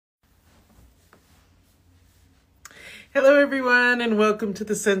Hello, everyone, and welcome to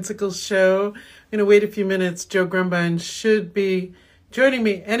the Sensical Show. I'm going to wait a few minutes. Joe Grumbine should be joining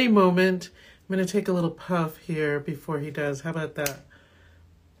me any moment. I'm going to take a little puff here before he does. How about that?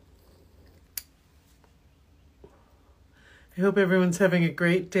 I hope everyone's having a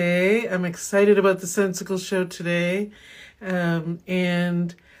great day. I'm excited about the Sensical Show today.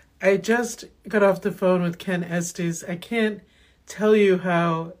 And I just got off the phone with Ken Estes. I can't tell you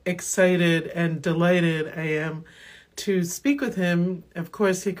how excited and delighted I am to speak with him. Of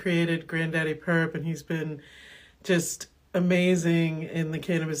course, he created Granddaddy Perp, and he's been just amazing in the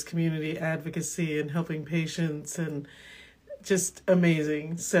cannabis community advocacy and helping patients, and just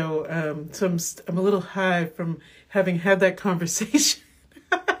amazing. So, I'm a little high from having had that conversation,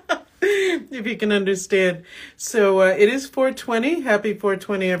 if you can understand. So it is 420. Happy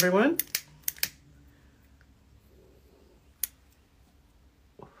 420, everyone.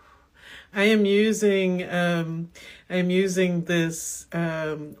 I am using this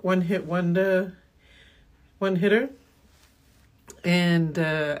one hitter, and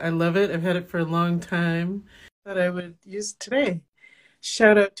I love it. I've had it for a long time. Thought I would use it today.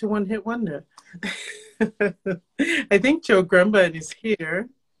 Shout out to One Hit Wonder. I think Joe Grumbine is here.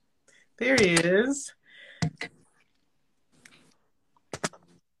 There he is.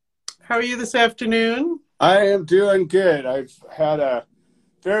 How are you this afternoon? I am doing good. I've had a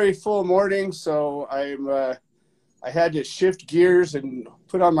very full morning, so I had to shift gears and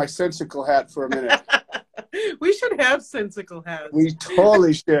put on my Sensical hat for a minute. We should have Sensical hats. We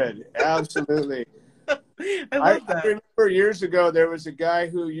totally should. Absolutely. I love that. I remember years ago there was a guy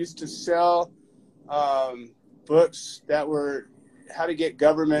who used to sell books that were how to get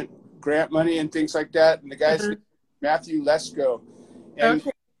government grant money and things like that. And the guy's Matthew Lesko. And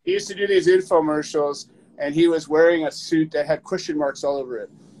he used to do these infomercials, and he was wearing a suit that had question marks all over it.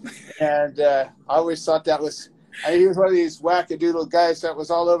 And I always thought that was, he was one of these wackadoodle guys that was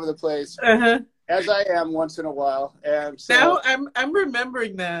all over the place, as I am once in a while. And so now I'm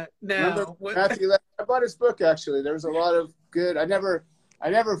remembering that now. Matthew, I bought his book, actually. There was a lot of good. I never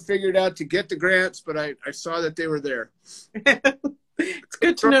figured out to get the grants, but I saw that they were there. It's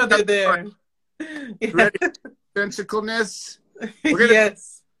good to know they're there. Ready? Sensicalness. We're gonna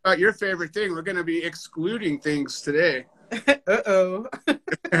yes. About your favorite thing. We're going to be excluding things today. Uh-oh.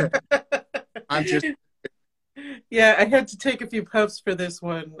 I'm just. Yeah, I had to take a few puffs for this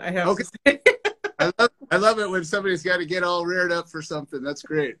one. I have to say. I love it when somebody's got to get all reared up for something. That's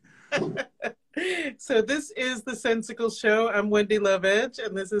great. So this is the Sensical Show. I'm Wendy Lovedge,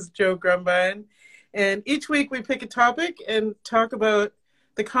 and this is Joe Grumbine. And each week we pick a topic and talk about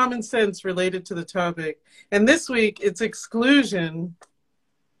the common sense related to the topic. And this week it's exclusion.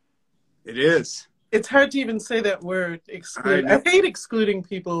 It is. It's hard to even say that word, exclude. I hate excluding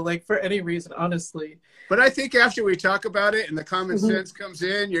people, like, for any reason, honestly. But I think after we talk about it and the common sense comes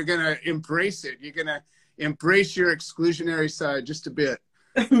in, you're going to embrace it. You're going to embrace your exclusionary side just a bit.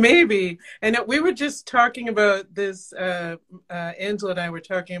 Maybe. And we were just talking about this, Angela and I were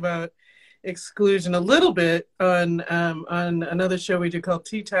talking about exclusion a little bit on another show we do called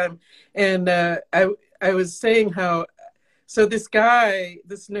Tea Time. And I was saying how, so this guy,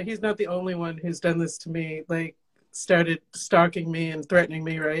 he's not the only one who's done this to me, like started stalking me and threatening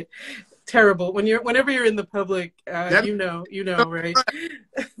me, right? Terrible. Whenever you're in the public, you know, right?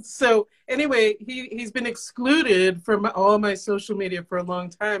 So anyway, he's been excluded from all my social media for a long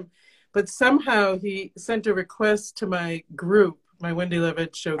time, but somehow he sent a request to my group, my Wendy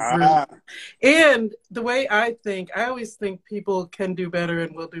Lovedge Show group. And the way I always think people can do better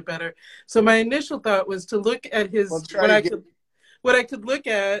and will do better. So my initial thought was to look at his, what I could look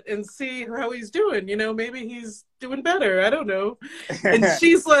at and see how he's doing. You know, maybe he's doing better. I don't know. And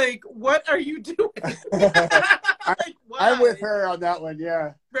she's like, what are you doing? Like, I'm with her on that one.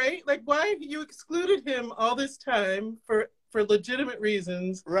 Yeah. Right. Like, why you excluded him all this time for legitimate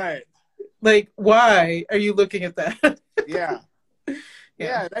reasons. Right. Like, why are you looking at that? Yeah.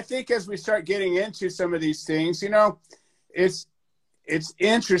 Yeah, and I think as we start getting into some of these things, you know, it's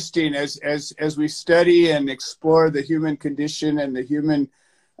interesting as we study and explore the human condition and the human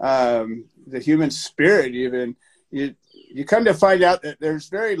spirit. Even you come to find out that there's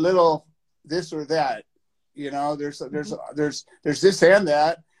very little this or that. You know, there's this and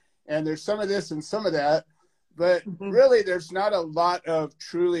that, and there's some of this and some of that, but really there's not a lot of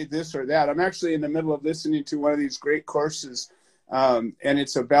truly this or that. I'm actually in the middle of listening to one of these great courses. And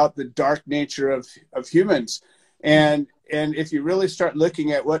it's about the dark nature of humans. And if you really start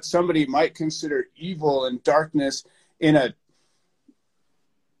looking at what somebody might consider evil and darkness in a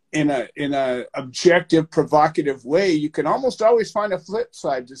objective, provocative way, you can almost always find a flip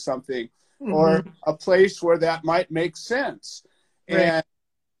side to something. or Mm-hmm. a place where that might make sense. Right. And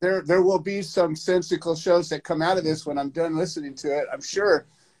there will be some sensical shows that come out of this when I'm done listening to it, I'm sure.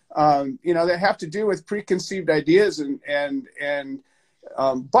 That have to do with preconceived ideas and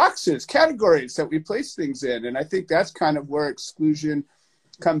boxes, categories that we place things in. And I think that's kind of where exclusion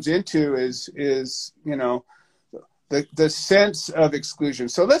comes into is the sense of exclusion.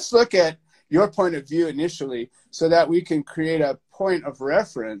 So let's look at your point of view initially so that we can create a point of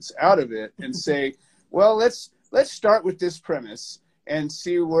reference out of it and say, well, let's start with this premise and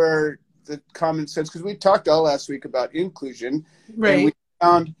see where the common sense, because we talked all last week about inclusion, and we Right.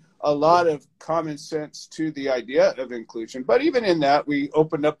 found a lot of common sense to the idea of inclusion. But even in that, we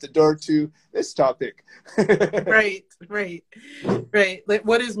opened up the door to this topic. Right. Right. Right. Like,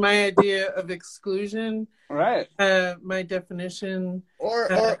 what is my idea of exclusion? Right. My definition.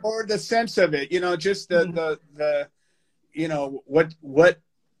 Or, Uh, or or the sense of it, just mhm. the what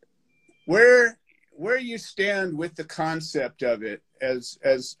where you stand with the concept of it as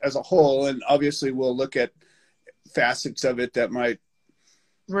a whole. And obviously we'll look at facets of it that might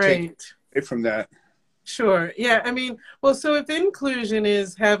take Right. away from that. Sure. Yeah. I mean, well, so if inclusion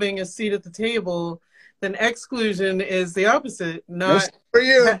is having a seat at the table, then exclusion is the opposite, No not for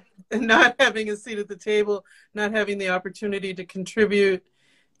you. not having a seat at the table, not having the opportunity to contribute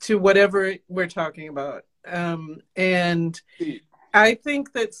to whatever we're talking about. And I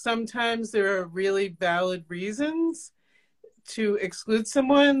think that sometimes there are really valid reasons to exclude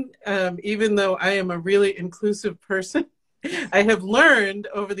someone, even though I am a really inclusive person. I have learned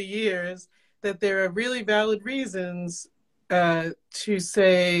over the years that there are really valid reasons to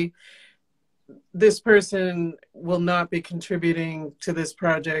say this person will not be contributing to this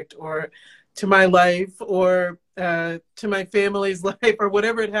project or to my life or to my family's life or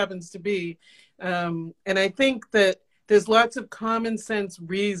whatever it happens to be. And I think that there's lots of common sense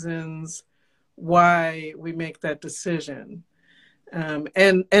reasons why we make that decision.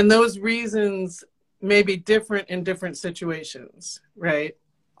 And those reasons may be different in different situations, right?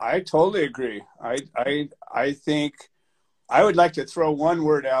 I totally agree. I think I would like to throw one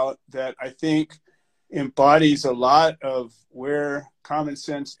word out that I think embodies a lot of where common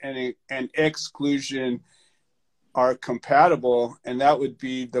sense and exclusion are compatible, and that would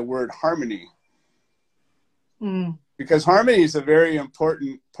be the word harmony. Mm. Because harmony is a very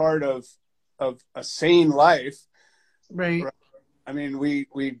important part of a sane life. Right. Right? I mean, we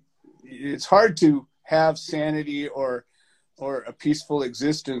it's hard to have sanity or a peaceful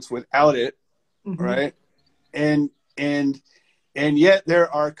existence without it, Mm-hmm. right? And yet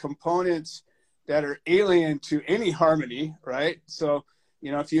there are components that are alien to any harmony, right? So,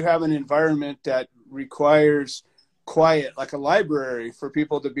 if you have an environment that requires quiet, like a library, for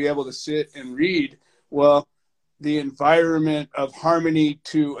people to be able to sit and read, well, the environment of harmony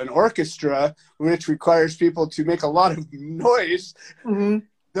to an orchestra, which requires people to make a lot of noise, Mm-hmm.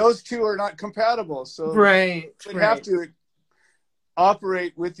 those two are not compatible. So Right. we'd have Right. to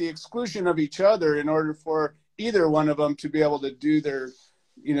operate with the exclusion of each other in order for either one of them to be able to do their,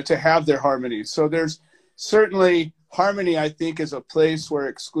 to have their harmony. So there's certainly harmony, I think, is a place where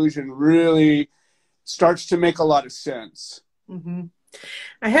exclusion really starts to make a lot of sense. Mm-hmm.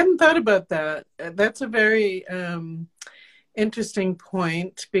 I hadn't thought about that. That's a very interesting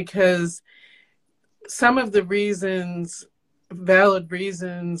point because some of the reasons, valid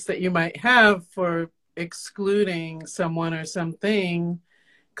reasons that you might have for excluding someone or something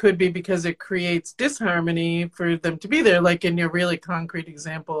could be because it creates disharmony for them to be there, like in your really concrete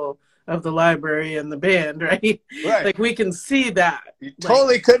example of the library and the band, right? Right. Like we can see that. You Like,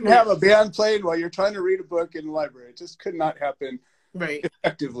 totally couldn't have a band playing while you're trying to read a book in the library. It just could not happen right.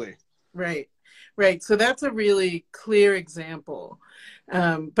 effectively. Right. Right. So that's a really clear example.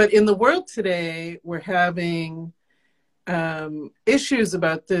 But in the world today, we're having issues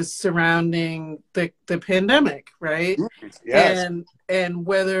about this surrounding the pandemic, right? Yes. And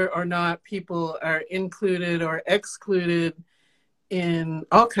whether or not people are included or excluded in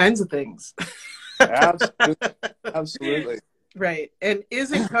all kinds of things. Absolutely. Absolutely. Right. And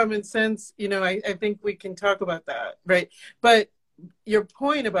is it common sense? I think we can talk about that, right? But your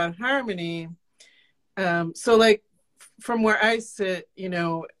point about harmony, so like from where I sit,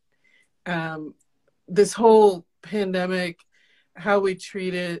 this whole pandemic, how we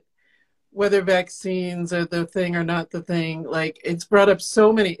treat it, whether vaccines are the thing or not the thing, like it's brought up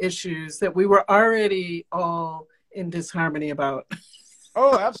so many issues that we were already all in disharmony about.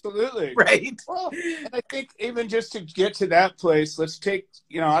 Oh, absolutely. Right. Well, and I think even just to get to that place, let's take,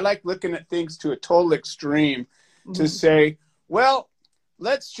 I like looking at things to a total extreme to say, well,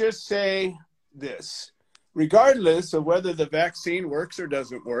 let's just say this, regardless of whether the vaccine works or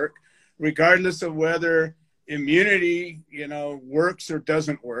doesn't work, regardless of whether immunity, works or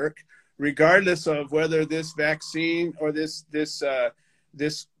doesn't work, regardless of whether this vaccine or this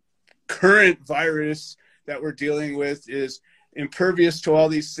current virus that we're dealing with is impervious to all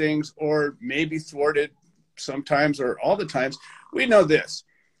these things or maybe thwarted sometimes or all the times. We know this.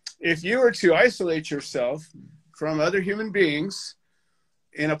 If you were to isolate yourself from other human beings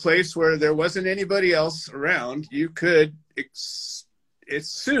in a place where there wasn't anybody else around, you could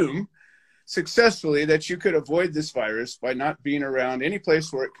assume successfully that you could avoid this virus by not being around any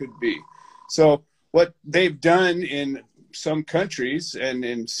place where it could be. So what they've done in some countries and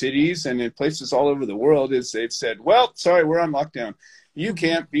in cities and in places all over the world is they've said, well, sorry, we're on lockdown. You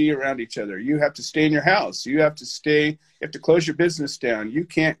can't be around each other. You have to stay in your house. You have to close your business down. You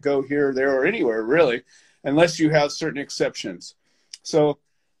can't go here, there, or anywhere really, unless you have certain exceptions. So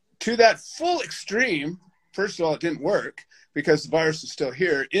to that full extreme, first of all, it didn't work because the virus is still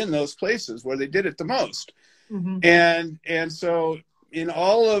here in those places where they did it the most. Mm-hmm. And so in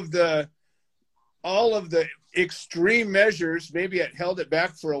all of the extreme measures, maybe it held it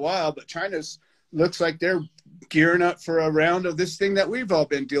back for a while, but China's looks like they're gearing up for a round of this thing that we've all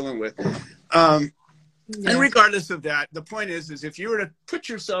been dealing with. And regardless of that, the point is if you were to put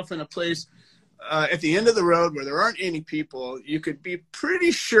yourself in a place at the end of the road where there aren't any people, you could be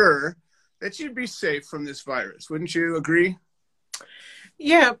pretty sure that you'd be safe from this virus. Wouldn't you agree?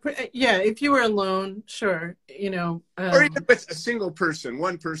 Yeah. If you were alone, sure. Or even with a single person,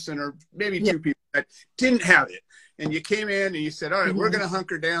 one person, or maybe two people that didn't have it. And you came in and you said, all right, we're going to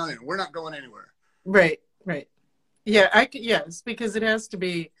hunker down and we're not going anywhere. Right. Yeah, yes, because it has to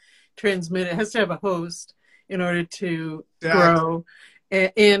be transmitted. It has to have a host in order to grow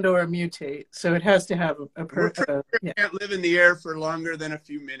and or mutate. So it has to have a purpose. It can't live in the air for longer than a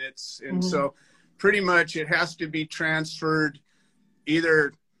few minutes. And so pretty much it has to be transferred,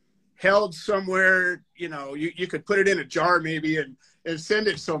 either held somewhere, you could put it in a jar maybe and send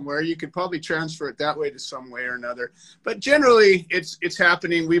it somewhere. You could probably transfer it that way to some way or another. But generally it's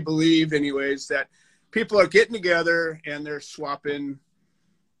happening, we believe anyways, that people are getting together and they're swapping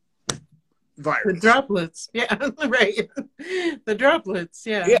virus. The droplets. Yeah, right. The droplets.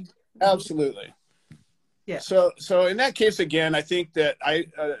 Yeah. Yeah, absolutely. Yeah. So in that case, again, I think that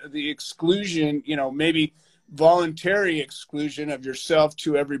the exclusion, maybe voluntary exclusion of yourself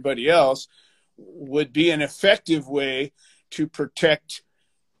to everybody else would be an effective way to protect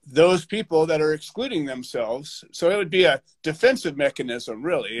those people that are excluding themselves. So it would be a defensive mechanism,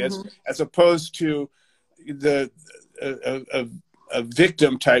 really, as opposed to a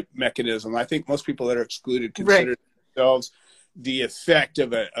victim type mechanism. I think most people that are excluded consider themselves the effect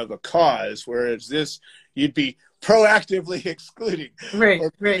of a cause, whereas this, you'd be proactively excluding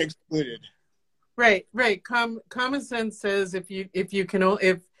or being excluded. Right. Common sense says if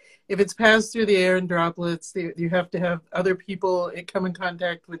it's passed through the air in droplets, you have to have other people come in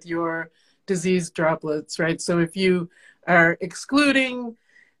contact with your disease droplets, right? So if you are excluding,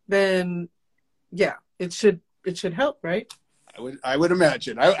 then it should help, right? I would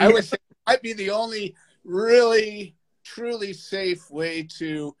imagine. I would say it might be the only really truly safe way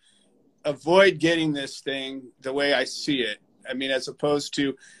to avoid getting this thing the way I see it. I mean, as opposed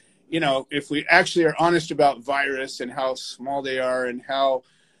to, if we actually are honest about virus and how small they are and how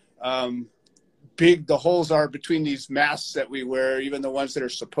big the holes are between these masks that we wear, even the ones that are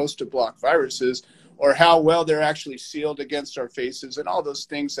supposed to block viruses, or how well they're actually sealed against our faces and all those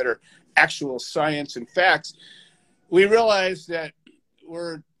things that are actual science and facts, we realize that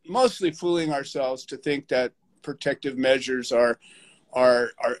we're mostly fooling ourselves to think that protective measures are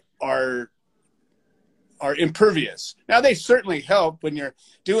impervious. Now, they certainly help when you're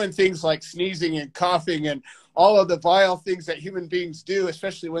doing things like sneezing and coughing and all of the vile things that human beings do,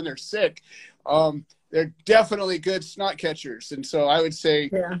 especially when they're sick. They're definitely good snot catchers. And so I would say,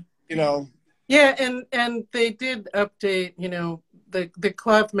 Yeah, and they did update, the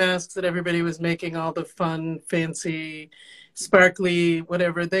cloth masks that everybody was making, all the fun, fancy, sparkly,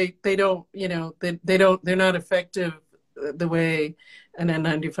 whatever. They don't, they're not effective the way an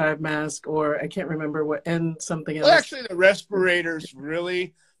N95 mask, or I can't remember what, and something else. Well, actually, the respirators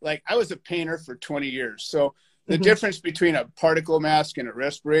really, I was a painter for 20 years. So the difference between a particle mask and a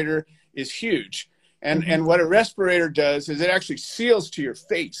respirator is huge. And what a respirator does is it actually seals to your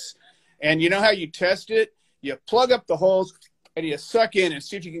face. And you know how you test it? You plug up the holes and you suck in and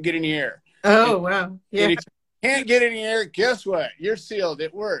see if you can get any air. Oh, wow. Yeah. And if you can't get any air, guess what? You're sealed.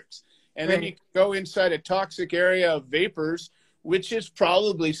 It works. And then you can go inside a toxic area of vapors, which is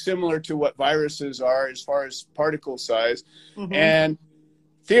probably similar to what viruses are as far as particle size. And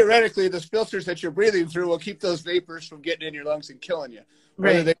theoretically, the filters that you're breathing through will keep those vapors from getting in your lungs and killing you.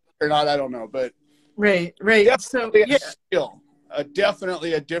 Whether they right, or not, I don't know, but right. So definitely a yeah, skill,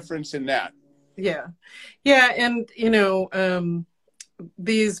 definitely a difference in that. yeah, yeah, and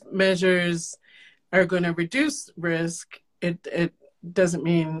these measures are going to reduce risk. It doesn't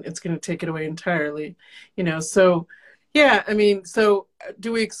mean it's going to take it away entirely, So, yeah, I mean, so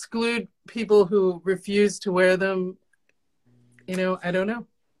do we exclude people who refuse to wear them? I don't know.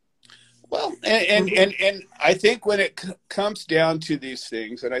 Well, and I think when it comes down to these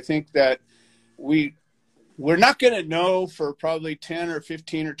things, and I think that we we're not going to know for probably 10 or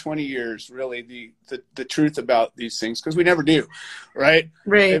 15 or 20 years really the truth about these things, because we never do, right? If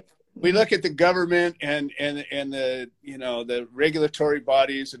Right. we look at the government and the the regulatory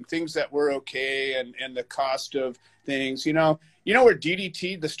bodies and things that were okay, and the cost of things, where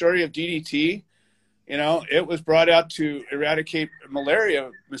DDT, the story of DDT, it was brought out to eradicate malaria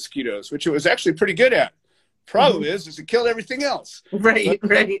mosquitoes, which it was actually pretty good at. Problem Mhm. is it killed everything else. So Right,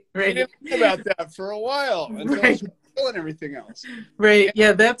 right, we right, didn't think about that for a while until it right, started killing everything else. right. And,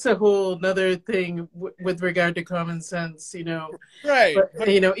 Yeah, that's a whole nother thing with regard to common sense, right. But But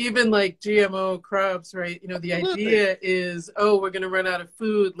even like GMO crops, right? The absolutely. idea is, oh, we're going to run out of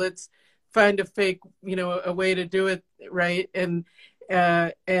food. Let's find a fake, a way to do it, right? And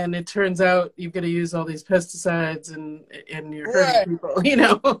it turns out you've got to use all these pesticides, and you're hurting Right.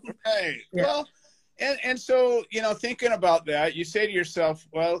 people. Right. Yeah. Well, and so, thinking about that, you say to yourself,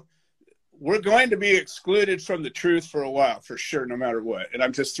 well, we're going to be excluded from the truth for a while, for sure, no matter what. And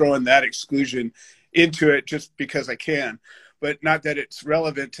I'm just throwing that exclusion into it just because I can, but not that it's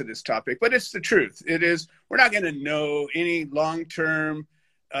relevant to this topic, but it's the truth. It is, we're not going to know any long-term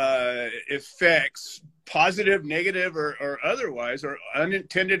effects, positive, negative, or otherwise, or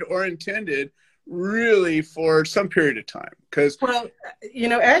unintended or intended, really for some period of time. Because, Well,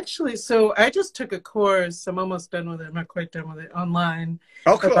 actually, so I just took a course. I'm almost done with it. I'm not quite done with it online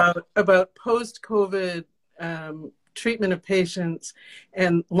oh, cool. about post-COVID treatment of patients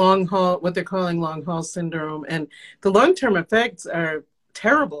and long haul, what they're calling long haul syndrome, and the long-term effects are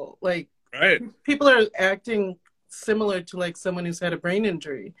terrible. Like Right. people are acting similar to like someone who's had a brain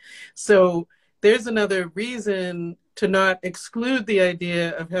injury. So there's another reason to not exclude the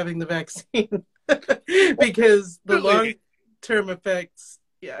idea of having the vaccine because the long Absolutely. term effects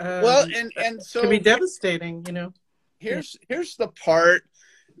Well, and can be so devastating. Yeah. here's the part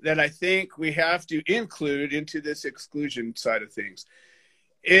that I think we have to include into this exclusion side of things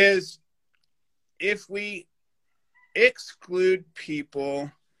is if we exclude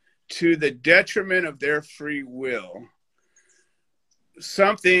people to the detriment of their free will,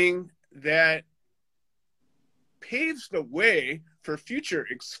 something that paves the way for future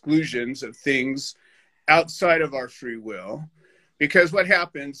exclusions of things outside of our free will. Because what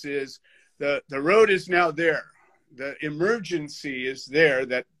happens is the road is now there. The emergency is there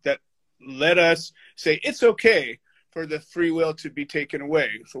that let us say it's okay for the free will to be taken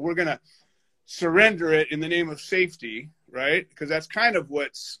away. So we're going to surrender it in the name of safety, right? Because that's kind of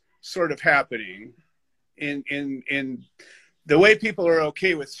what's sort of happening in the way people are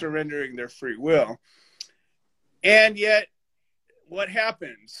okay with surrendering their free will. And yet, what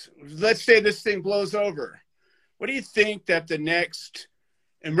happens? Let's say this thing blows over. What do you think that the next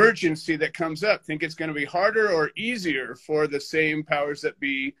emergency that comes up, think it's going to be harder or easier for the same powers that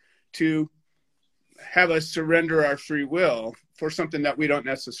be to have us surrender our free will for something that we don't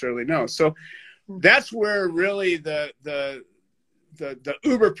necessarily know? So that's where really the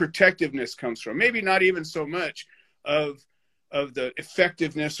uber protectiveness comes from. Maybe not even so much of the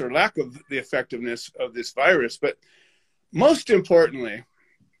effectiveness or lack of the effectiveness of this virus, but most importantly,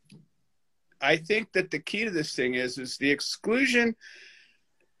 I think that the key to this thing is the exclusion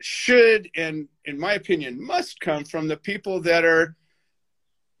should, and in my opinion, must come from the people that are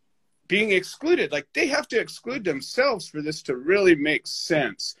being excluded. Like, they have to exclude themselves for this to really make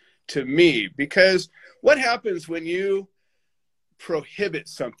sense to me. Because what happens when you prohibit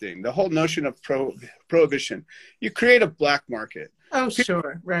something, the whole notion of prohibition, you create a black market. Oh, People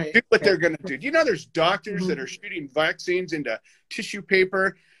sure. Right. do what Yeah. they're going to do. Do you know there's doctors that Mhm. are shooting vaccines into tissue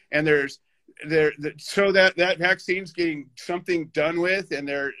paper, and so that vaccine's getting something done with, and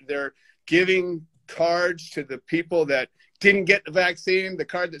they're giving cards to the people that didn't get the vaccine, the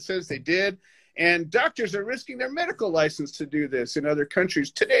card that says they did. And doctors are risking their medical license to do this in other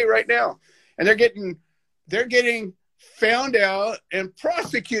countries today, right now. And they're getting found out and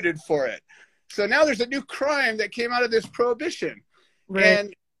prosecuted for it. So now there's a new crime that came out of this prohibition. Right.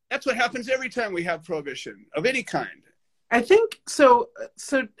 And that's what happens every time we have prohibition of any kind. I think so.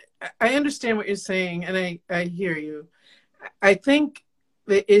 So I understand what you're saying, and I hear you. I think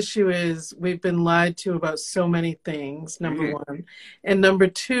the issue is we've been lied to about so many things, number one. And number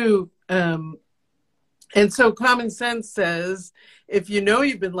two, and so common sense says, if you know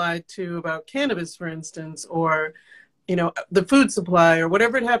you've been lied to about cannabis, for instance, or, you know, the food supply or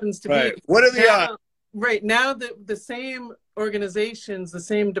whatever it happens to be. What are the odds? Right now, the same organizations, the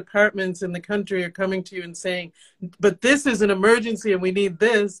same departments in the country are coming to you and saying, but this is an emergency and we need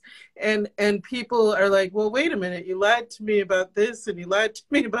this. And people are like, well, wait a minute, you lied to me about this and you lied to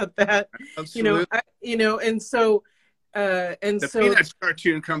me about that. Absolutely. And so the Peanuts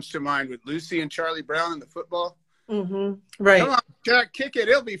cartoon comes to mind with Lucy and Charlie Brown in the football. Right. Come on, Jack, kick it.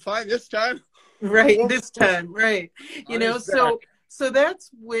 It'll be fine this time. Right. This time. Right. You know, so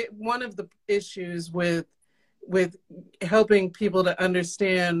that's one of the issues with helping people to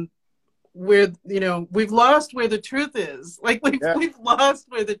understand where, you know, we've lost where the truth is. Like we've lost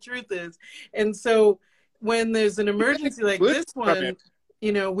where the truth is. And so when there's an emergency like this one,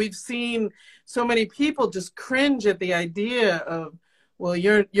 you know, we've seen so many people just cringe at the idea of, well,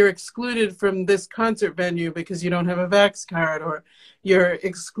 you're excluded from this concert venue because you don't have a Vax card, or you're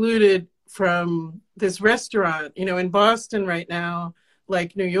excluded from this restaurant. You know, in Boston right now,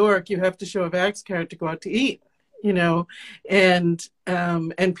 like New York, you have to show a Vax card to go out to eat, you know, and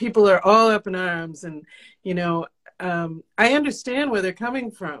people are all up in arms. And, you know, I understand where they're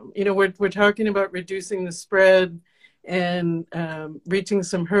coming from. You know, we're talking about reducing the spread and reaching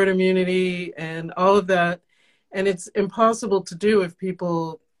some herd immunity and all of that. And it's impossible to do if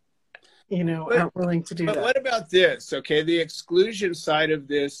people, you know, aren't willing to do that. But what about this? Okay, the exclusion side of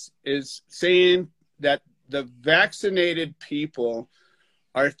this is saying that the vaccinated people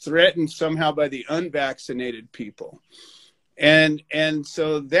are threatened somehow by the unvaccinated people. And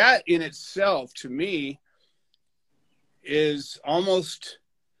so that in itself, to me, is almost,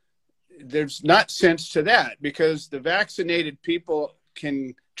 there's not sense to that, because the vaccinated people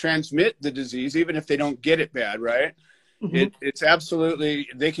can transmit the disease even if they don't get it bad, right? It's absolutely,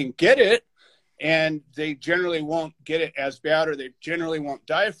 they can get it and they generally won't get it as bad, or they generally won't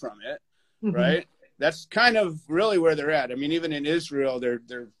die from it, right? That's kind of really where they're at. I mean, even in Israel,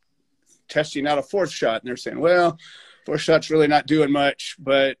 they're testing out a fourth shot, and they're saying, well, fourth shot's really not doing much,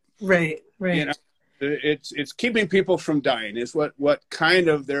 but right. You know, it's keeping people from dying is what kind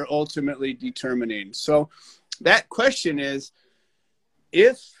of they're ultimately determining. So that question is,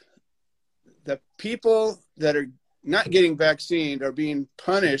 if the people that are not getting vaccinated are being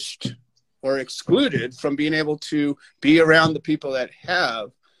punished or excluded from being able to be around the people that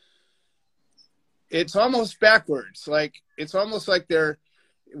have, it's almost backwards. Like, it's almost like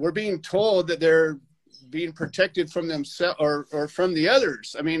we're being told that they're being protected from themselves or from the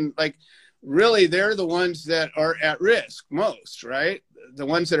others. I mean, like, really, they're the ones that are at risk most, right? The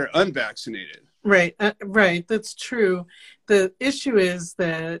ones that are unvaccinated. Right. Right. That's true. The issue is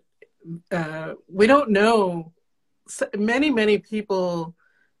that we don't know. Many people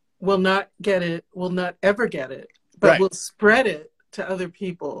will not get it, will not ever get it, but will spread it to other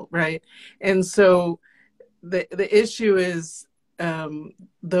people, right? And so the issue is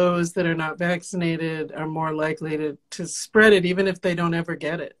those that are not vaccinated are more likely to spread it, even if they don't ever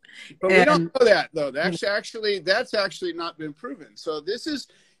get it. But we don't know that, though. That's actually not been proven. So this is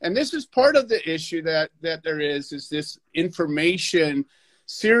part of the issue that there is this information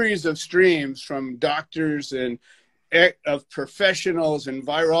series of streams from doctors and of professionals and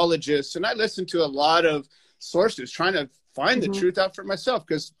virologists. And I listen to a lot of sources trying to find the truth out for myself,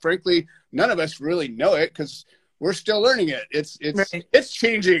 because frankly, none of us really know it, because we're still learning it. It's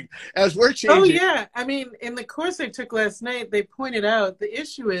changing as we're changing. Oh yeah. I mean, in the course I took last night, they pointed out the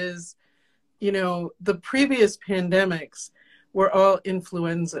issue is, you know, the previous pandemics were all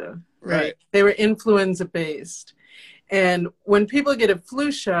influenza, right? They were influenza based. And when people get a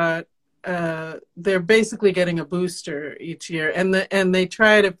flu shot, they're basically getting a booster each year, and they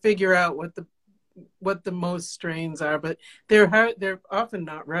try to figure out what the most strains are, but they're often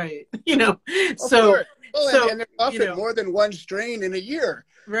not right, you know. And there's often more than one strain in a year,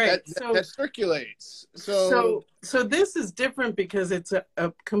 right? That circulates. So this is different because it's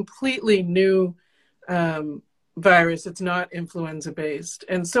a completely new virus. It's not influenza based,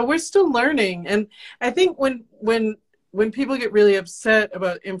 and so we're still learning. And I think when people get really upset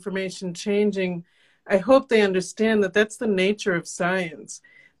about information changing, I hope they understand that that's the nature of science.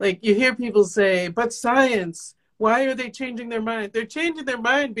 Like, you hear people say, but science, why are they changing their mind? They're changing their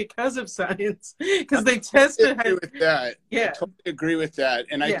mind because of science, because they tested. I agree with that. Yeah. I totally agree with that.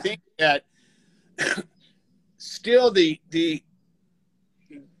 And I think that still the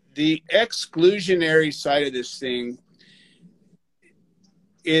exclusionary side of this thing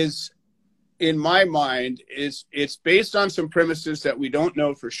is in my mind, is it's based on some premises that we don't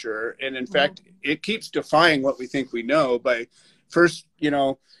know for sure. And in fact, it keeps defying what we think we know by first,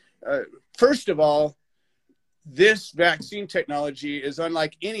 first of all, this vaccine technology is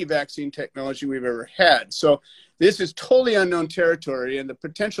unlike any vaccine technology we've ever had. So this is totally unknown territory, and the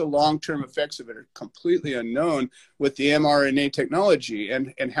potential long-term effects of it are completely unknown with the mRNA technology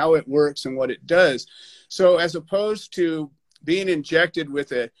and how it works and what it does. So as opposed to being injected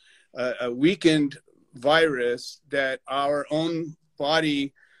with a weakened virus that our own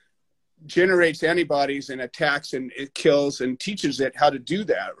body generates antibodies and attacks and it kills and teaches it how to do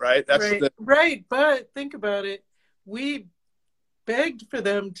that, right? That's right. But think about it. We begged for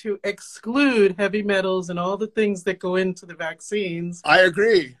them to exclude heavy metals and all the things that go into the vaccines. I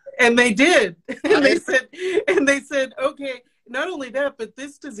agree. And they did. And they said, okay, not only that, but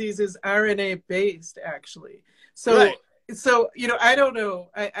this disease is RNA based actually. So right. So, I don't know.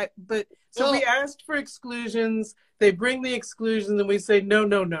 We asked for exclusions. They bring the exclusions and we say, no,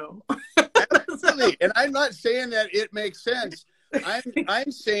 no, no. Absolutely. And I'm not saying that it makes sense. I'm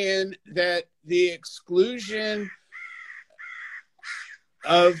saying that the exclusion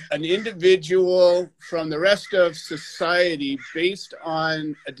of an individual from the rest of society based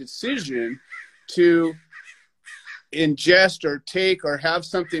on a decision to ingest or take or have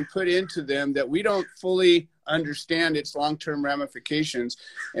something put into them that we don't fully understand its long-term ramifications,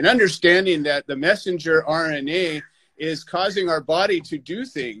 and understanding that the messenger RNA is causing our body to do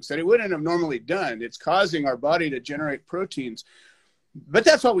things that it wouldn't have normally done. It's causing our body to generate proteins. But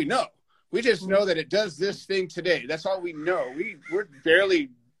that's all we know. We just know that it does this thing today. That's all we know. We're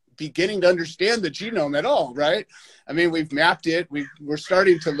barely beginning to understand the genome at all, right? I mean, we've mapped it. We're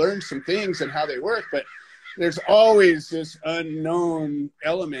starting to learn some things and how they work, but there's always this unknown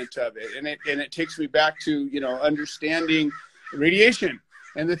element of it. And it takes me back to, understanding radiation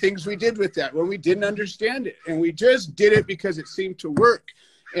and the things we did with that when we didn't understand it. And we just did it because it seemed to work.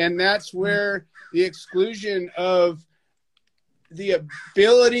 And that's where the exclusion of the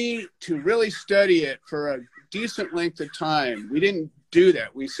ability to really study it for a decent length of time, we didn't do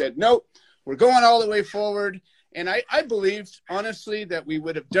that. We said, nope, we're going all the way forward. And I believed, honestly, that we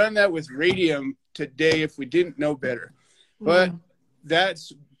would have done that with radium today if we didn't know better. But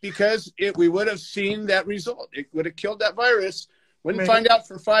that's because we would have seen that result. It would have killed that virus. Wouldn't find out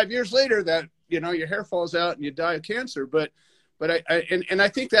for 5 years later that, your hair falls out and you die of cancer. But I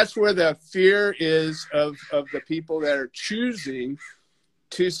think that's where the fear is of the people that are choosing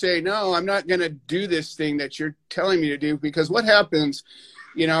to say, no, I'm not going to do this thing that you're telling me to do. Because what happens,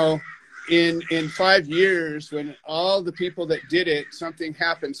 in 5 years, when all the people that did it, something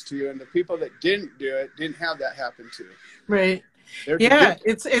happens to you, and the people that didn't do it didn't have that happen to. Right. Yeah,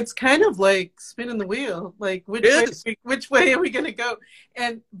 it's kind of like spinning the wheel. Like which way are we going to go?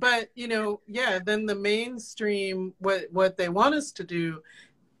 But then the mainstream, what they want us to do,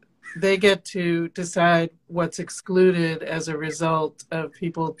 they get to decide what's excluded as a result of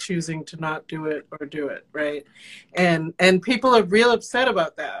people choosing to not do it or do it, right? And people are real upset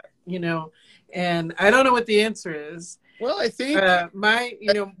about that, and I don't know what the answer is. Well, I think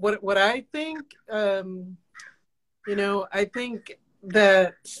what I think, I think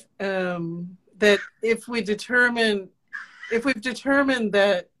that that if we've determined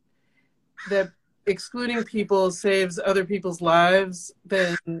that excluding people saves other people's lives,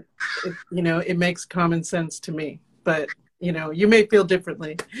 then it makes common sense to me. But you may feel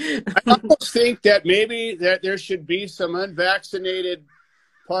differently. I almost think that maybe that there should be some unvaccinated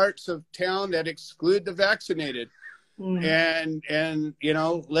parts of town that exclude the vaccinated. And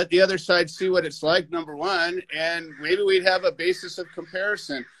let the other side see what it's like, number one, and maybe we'd have a basis of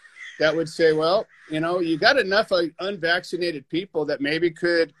comparison that would say, well, you got enough unvaccinated people that maybe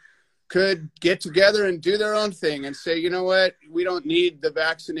could get together and do their own thing and say, you know what, we don't need the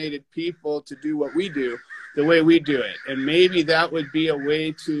vaccinated people to do what we do the way we do it. And maybe that would be a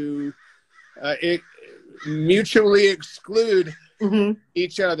way to mutually exclude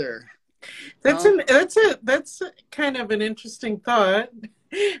each other. That's kind of an interesting thought.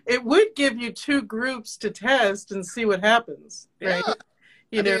 It would give you two groups to test and see what happens, right?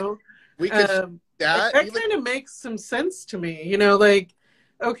 Yeah. We could that kind of makes some sense to me.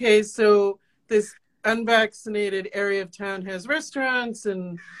 Okay, so this unvaccinated area of town has restaurants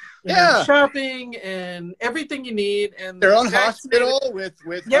and shopping and everything you need, and their own hospital with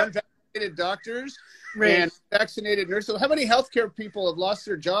unvaccinated doctors. Right. And vaccinated nurses. So how many healthcare people have lost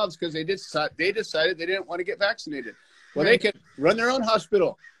their jobs because they decided they didn't want to get vaccinated? Well, they could run their own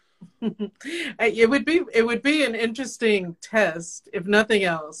hospital. It would be an interesting test, if nothing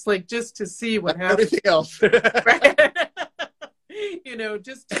else, like just to see what happens. Everything else. Right? you know,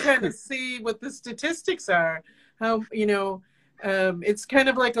 just to kind of see what the statistics are. How, you know, it's kind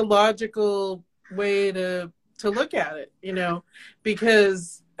of like a logical way to look at it, you know,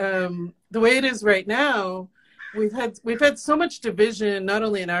 because the way it is right now, we've had so much division, not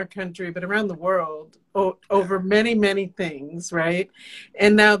only in our country but around the world, over many, many things, right?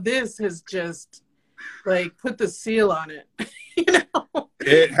 And now this has just like put the seal on it. You know,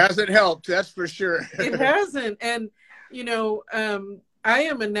 It hasn't helped, that's for sure. it hasn't. And you know, I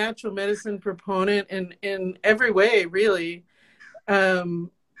am a natural medicine proponent in every way, really.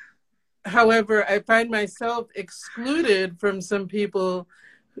 However, I find myself excluded from some people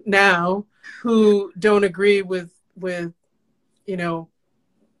now who don't agree with you know,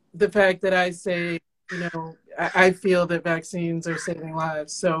 the fact that I say, you know, I feel that vaccines are saving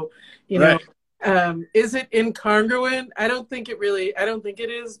lives. So, you know, Right. is it incongruent? I don't think it is, I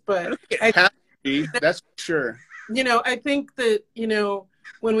but don't think it I, has to be, that's for sure. you know, I think that, you know,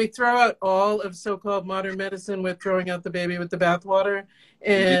 when we throw out all of so-called modern medicine, we're throwing out the baby with the bathwater.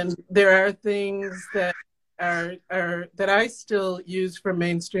 Indeed. And there are things that are that I still use from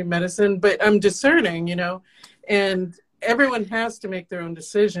mainstream medicine, but I'm discerning, you know, and everyone has to make their own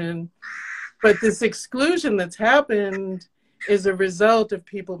decision. But this exclusion that's happened is a result of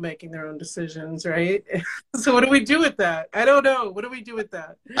people making their own decisions, right? So what do we do with that? I don't know. What do we do with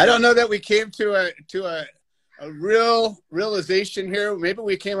that? I don't know that we came to a real realization here. Maybe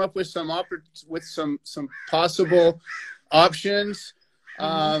we came up with some possible options.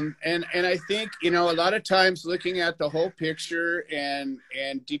 And I think, you know, a lot of times looking at the whole picture and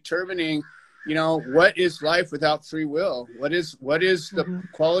determining, you know, what is life without free will? What is the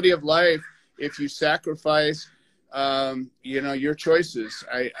quality of life if you sacrifice, you know, your choices?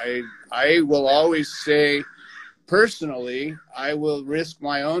 I will always say, personally, I will risk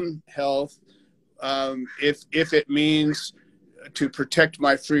my own health if it means to protect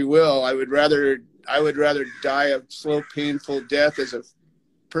my free will. I would rather die a slow, painful death as a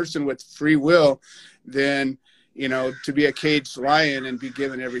person with free will than, you know, to be a caged lion and be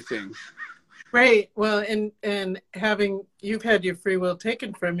given everything. Right. Well, and you've had your free will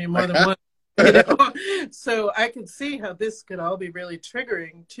taken from you more than once, you know, so I could see how this could all be really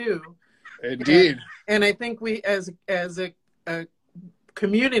triggering too. Indeed. And I think we, as a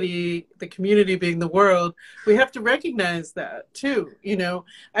community, the community being the world, we have to recognize that too. You know,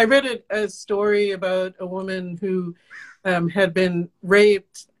 I read a story about a woman who had been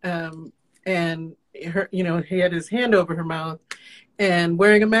raped, and her, you know, he had his hand over her mouth, and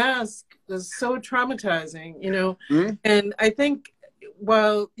wearing a mask was so traumatizing, you know. And I think,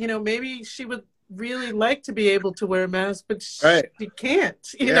 while, you know, maybe she would really like to be able to wear a mask, but she can't,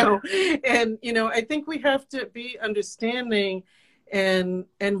 you know. And, you know, I think we have to be understanding and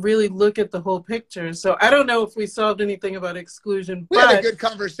really look at the whole picture. So I don't know if we solved anything about exclusion. We had a good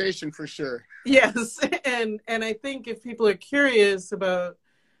conversation for sure. Yes. And I think if people are curious about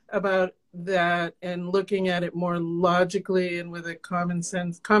that and looking at it more logically and with a common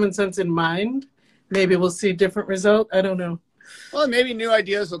sense in mind, maybe we'll see a different result. I don't know. Well, maybe new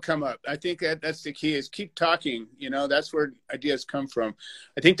ideas will come up. I think that's the key, is keep talking. You know, that's where ideas come from.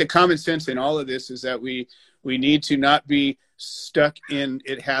 I think the common sense in all of this is that we need to not be stuck in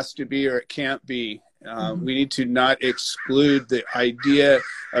it has to be or it can't be. We need to not exclude the idea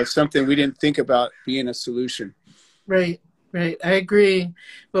of something we didn't think about being a solution. Right. I agree.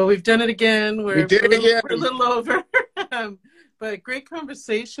 Well, we've done it again. We did it again. We're a little over. But great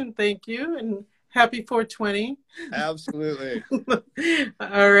conversation. Thank you. And happy 420. Absolutely.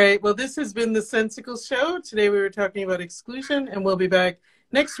 All right. Well, this has been the Sensical Show. Today we were talking about exclusion, and we'll be back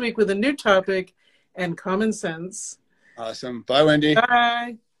next week with a new topic and common sense. Awesome. Bye, Wendy.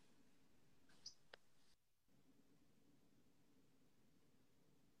 Bye.